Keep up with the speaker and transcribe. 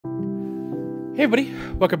Hey everybody,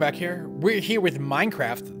 welcome back here. We're here with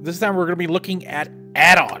Minecraft. This time we're going to be looking at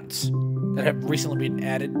add-ons that have recently been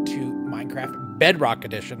added to Minecraft Bedrock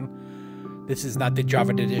Edition. This is not the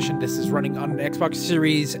Java edition. This is running on an Xbox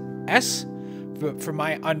Series S. From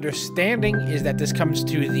my understanding is that this comes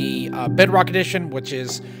to the Bedrock Edition, which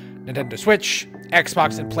is Nintendo Switch,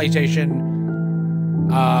 Xbox and PlayStation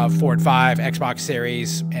 4 and 5, Xbox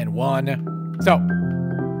Series, and 1. So,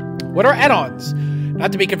 what are add-ons?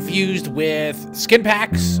 Not to be confused with skin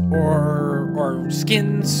packs or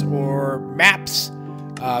skins or maps.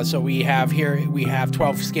 So we have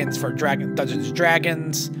 12 skins for Dungeons and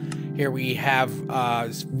Dragons. Here we have a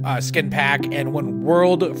skin pack and one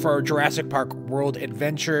world for Jurassic Park World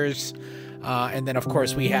Adventures. And then of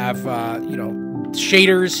course we have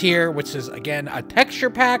shaders here, which is again a texture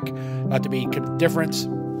pack. Not to be different.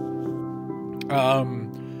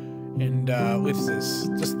 What's this?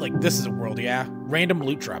 Just like this is a world, yeah. Random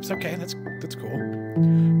loot drops. Okay, that's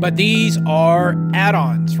cool. But these are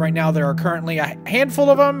add-ons. Right now there are currently a handful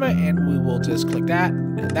of them, and we will just click that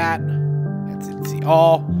and that. And see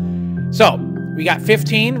all. So we got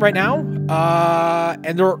 15 right now,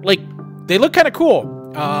 and they look kind of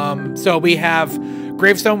cool. So we have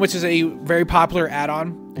Gravestone, which is a very popular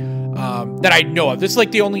add-on that I know of. This is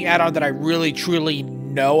like the only add-on that I really truly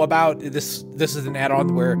know about. This is an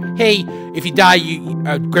add-on where, hey, if you die,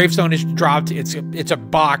 Gravestone is dropped. It's a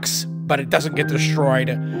box, but it doesn't get destroyed,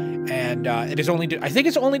 and it is only I think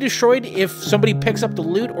it's only destroyed if somebody picks up the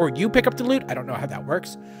loot or you pick up the loot. I don't know how that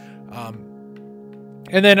works.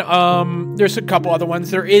 And then there's a couple other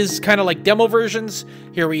ones. There is kind of like demo versions.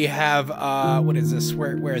 Here we have what is this?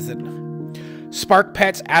 Where is it? Spark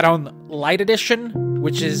Pets Add-on Light Edition,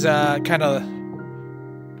 which is kind of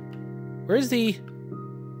where's the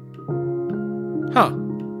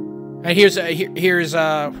And here's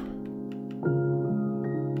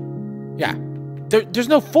yeah. There's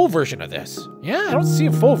no full version of this. Yeah, I don't see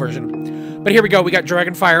a full version. But here we go. We got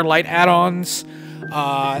Dragonfire Light add-ons.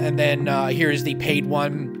 And then here's the paid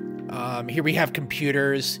one. Here we have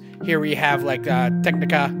computers. Here we have like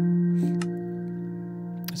Technica.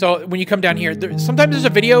 So when you come down here, sometimes there's a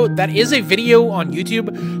video that is a video on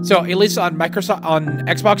YouTube. So at least on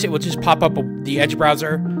Xbox, it will just pop up the Edge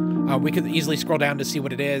browser. We could easily scroll down to see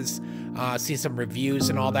what it is, see some reviews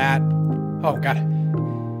and all that. Oh god.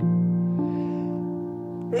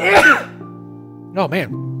 Oh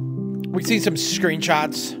man, we see some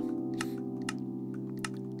screenshots.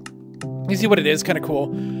 You see what it is, kind of cool.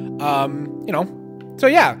 So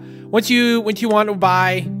yeah, once you want to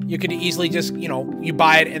buy, you can easily just you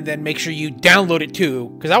buy it and then make sure you download it too,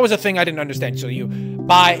 because that was a thing I didn't understand. So you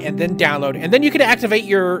buy and then download, and then you can activate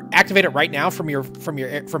it right now from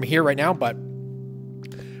here right now. But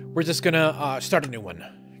we're just gonna start a new one,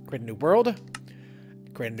 create a new world, and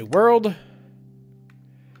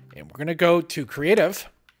we're gonna go to creative.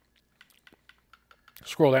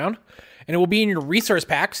 Scroll down, and it will be in your resource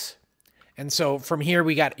packs. And so from here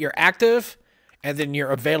we got your active, and then your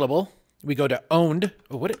available. We go to owned.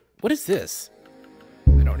 Oh, what is this?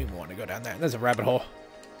 I don't even want to go down there. There's a rabbit hole.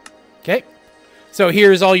 Okay. So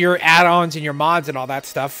here's all your add-ons and your mods and all that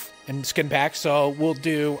stuff and skin packs. So we'll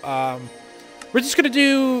do, we're just going to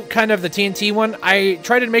do kind of the TNT one. I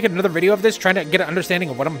tried to make another video of this, trying to get an understanding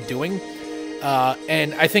of what I'm doing.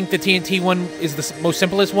 And I think the TNT one is the most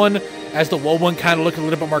simplest one, as the wool one kind of look a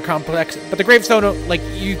little bit more complex. But the Gravestone, like,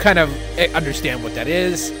 you kind of understand what that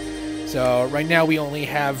is. So right now we only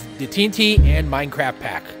have the TNT and Minecraft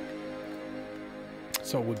pack.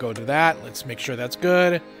 So we'll go to that. Let's make sure that's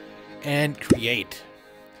good. And create.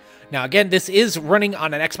 Now again, this is running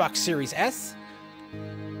on an Xbox Series S.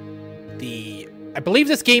 I believe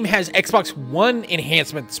this game has Xbox One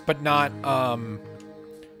enhancements, but not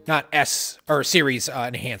S or Series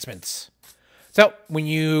enhancements. So when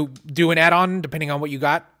you do an add-on, depending on what you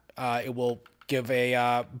got, it will give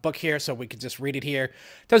a book here, so we could just read it here. It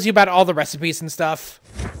tells you about all the recipes and stuff.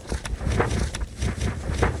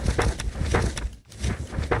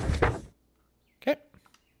 Okay,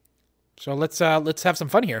 so let's have some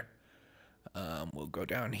fun here. We'll go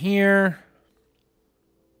down here.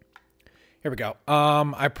 Here we go.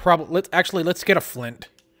 Let's get a flint,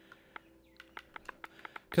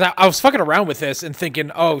 because I was fucking around with this and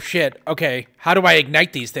thinking, oh shit, okay, how do I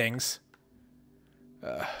ignite these things?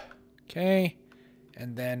 Okay.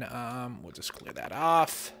 And then we'll just clear that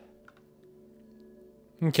off.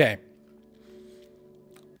 Okay.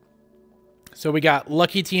 So we got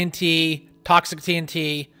Lucky TNT, Toxic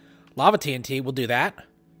TNT, Lava TNT, we'll do that.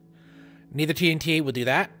 Neither TNT, we'll do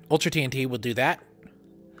that. Ultra TNT, we'll do that.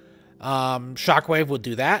 Shockwave, we'll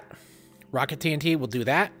do that. Rocket TNT, we'll do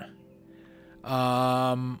that.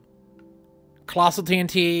 Colossal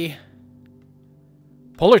TNT,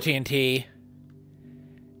 Polar TNT,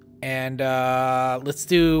 and let's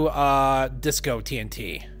do Disco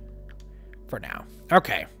TNT for now.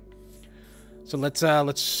 Okay. So let's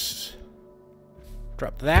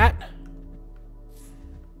drop that.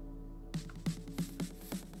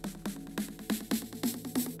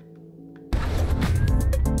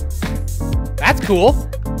 That's cool.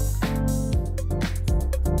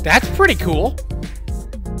 That's pretty cool.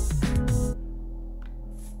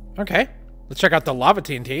 Okay. Let's check out the lava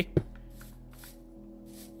TNT.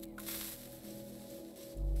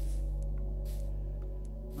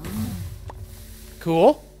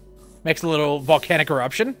 Cool. Makes a little volcanic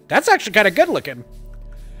eruption. That's actually kind of good looking.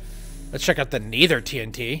 Let's check out the Neither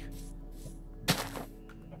TNT.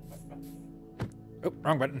 Oh,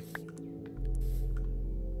 wrong button.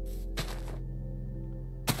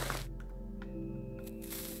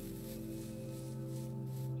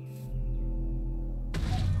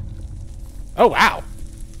 Oh, wow.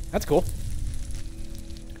 That's cool.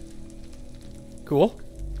 Cool.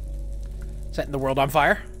 Setting the world on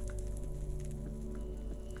fire.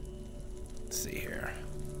 Let's see here.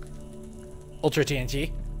 Ultra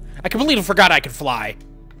TNT. I completely forgot I could fly.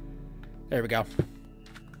 There we go.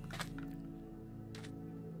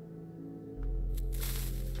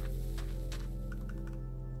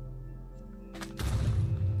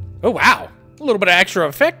 Oh, wow. A little bit of extra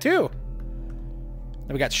effect, too.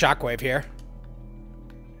 Then we got Shockwave here.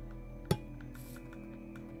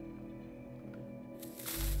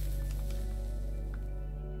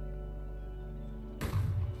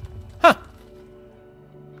 Huh.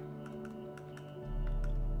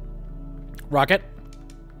 Rocket.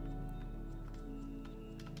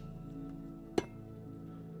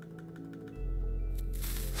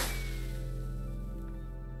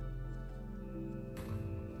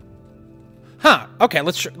 Huh. Okay,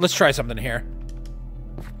 let's try something here.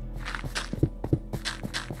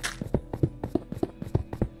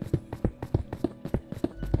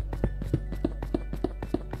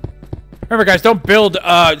 Remember, guys, don't build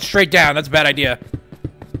straight down. That's a bad idea.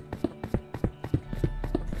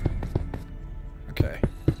 Okay.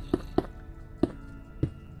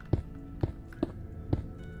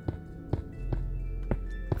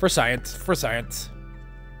 For science. For science.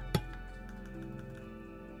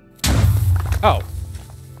 Oh.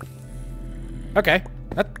 Okay.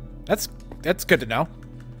 That's good to know.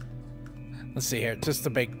 Let's see here, just to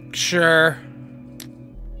make sure.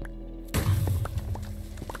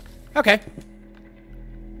 Okay. I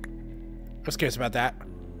was curious about that.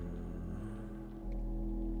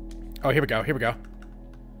 Oh, here we go. Here we go.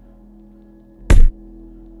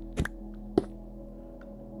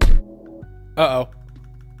 Uh-oh.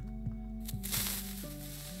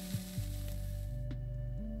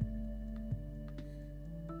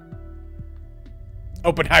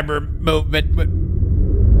 Oppenheimer movement.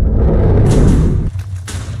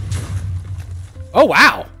 Oh,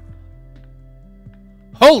 wow.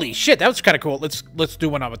 Holy shit, that was kind of cool. Let's do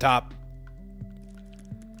one on the top.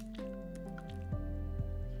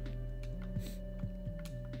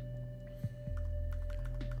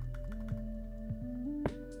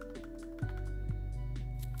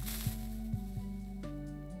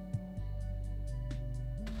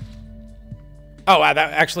 Oh, wow,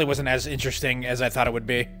 that actually wasn't as interesting as I thought it would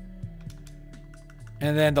be.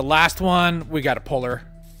 And then the last one, we got a polar.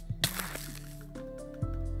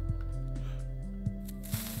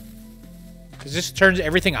 Because this turns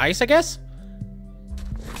everything ice, I guess?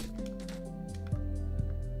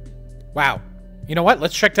 Wow. You know what?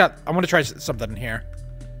 Let's check that. I want to try something here.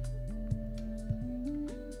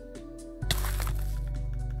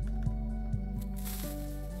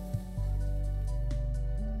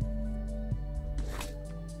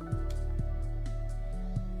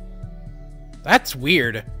 That's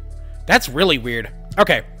weird. That's really weird.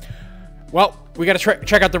 Okay. Well, we gotta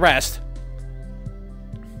check out the rest.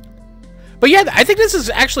 But yeah, I think this is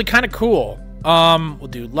actually kind of cool. We'll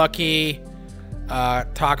do Lucky,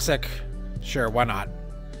 Toxic. Sure, why not?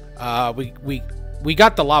 We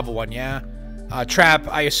got the lava one, yeah. Trap,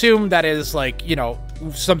 I assume that is like, you know,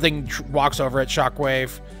 something walks over it,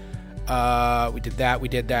 Shockwave. We did that, we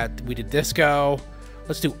did that, we did Disco.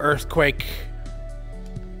 Let's do Earthquake.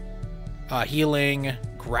 Healing,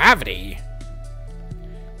 Gravity,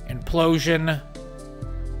 Implosion,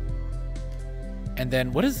 and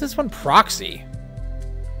then what is this one? Proxy.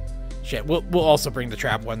 Shit, we'll also bring the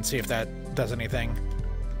trap one, see if that does anything.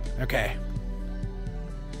 Okay.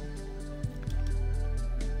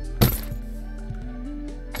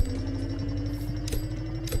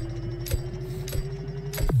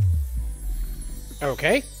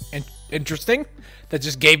 Okay, interesting. That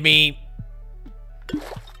just gave me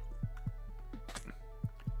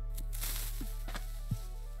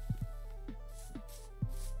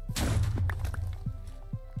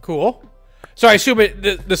Cool. So I assume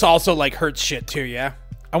this also, like, hurts shit, too, yeah?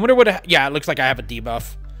 I wonder what... Yeah, it looks like I have a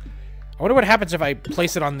debuff. I wonder what happens if I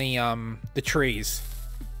place it on the trees.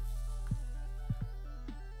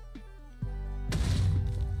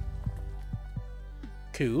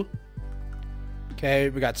 Cool. Okay,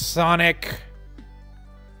 we got Sonic.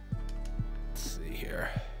 Let's see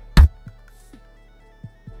here.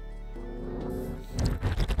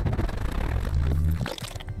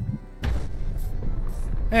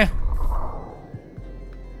 Eh.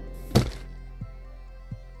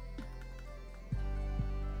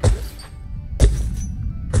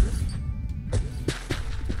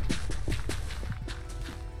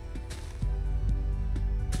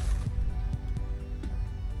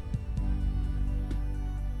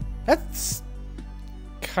 That's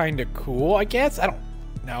kind of cool, I guess. I don't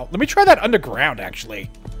know. Let me try that underground, actually.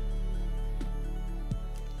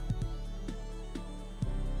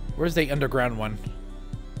 Where's the underground one?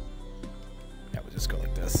 Yeah, we'll just go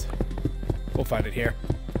like this. We'll find it here.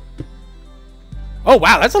 Oh,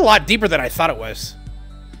 wow. That's a lot deeper than I thought it was.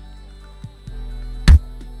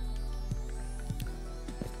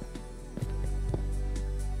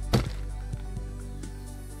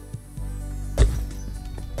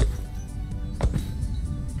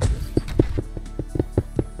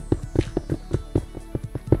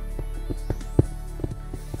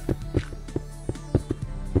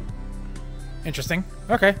 Interesting.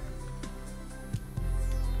 Okay.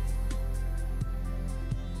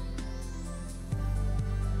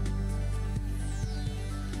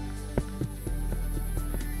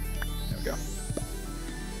 There we go.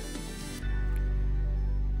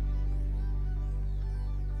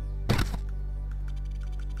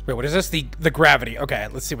 Wait, what is this? The gravity. Okay,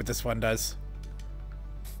 let's see what this one does.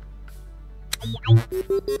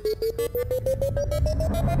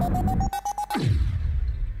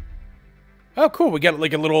 Oh, cool. We get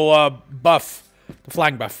like a little buff. The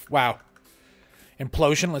flying buff. Wow.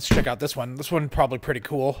 Implosion. Let's check out this one. This one probably pretty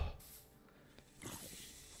cool.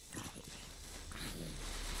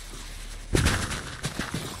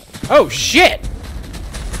 Oh, shit!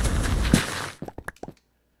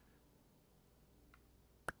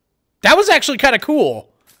 That was actually kind of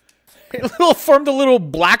cool. It formed a little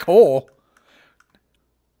black hole.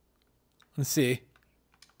 Let's see.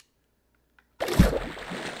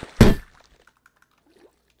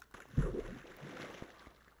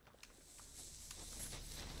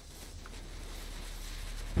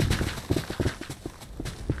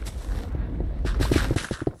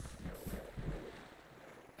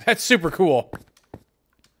 That's super cool.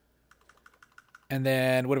 And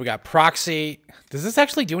then, what do we got? Proxy. Does this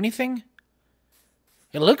actually do anything?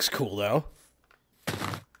 It looks cool, though.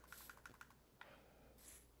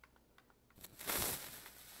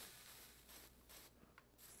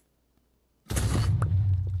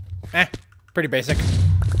 Pretty basic.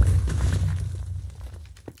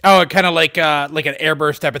 Oh, kind of like an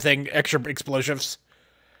airburst type of thing. Extra explosives.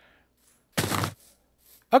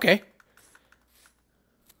 Okay.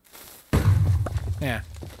 Yeah.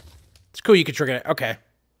 It's cool you can trigger it. Okay.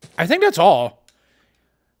 I think that's all.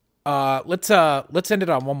 Let's end it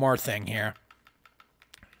on one more thing here.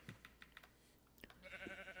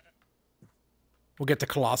 We'll get the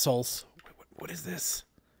colossals. What is this?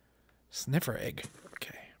 Sniffer egg.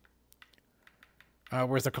 Okay.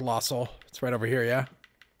 Where's the colossal? It's right over here, yeah?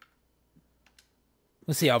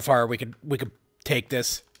 Let's see how far we could take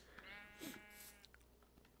this.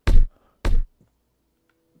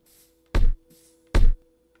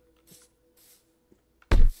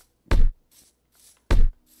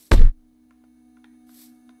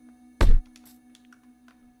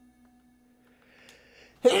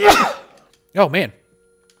 Oh, man.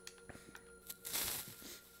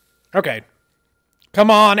 Okay.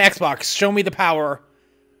 Come on, Xbox. Show me the power.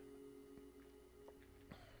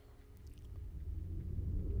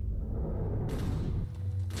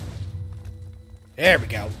 There we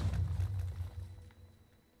go.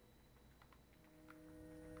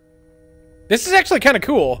 This is actually kind of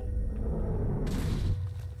cool.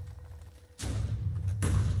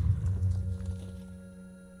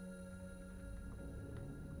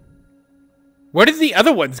 Where did the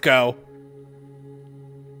other ones go?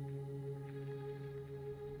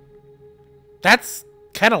 That's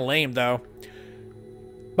kind of lame, though.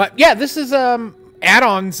 But yeah, this is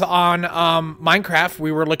add-ons on Minecraft.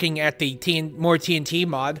 We were looking at the more TNT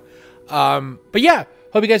mod. But yeah,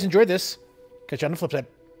 hope you guys enjoyed this. Catch you on the flip side.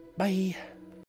 Bye.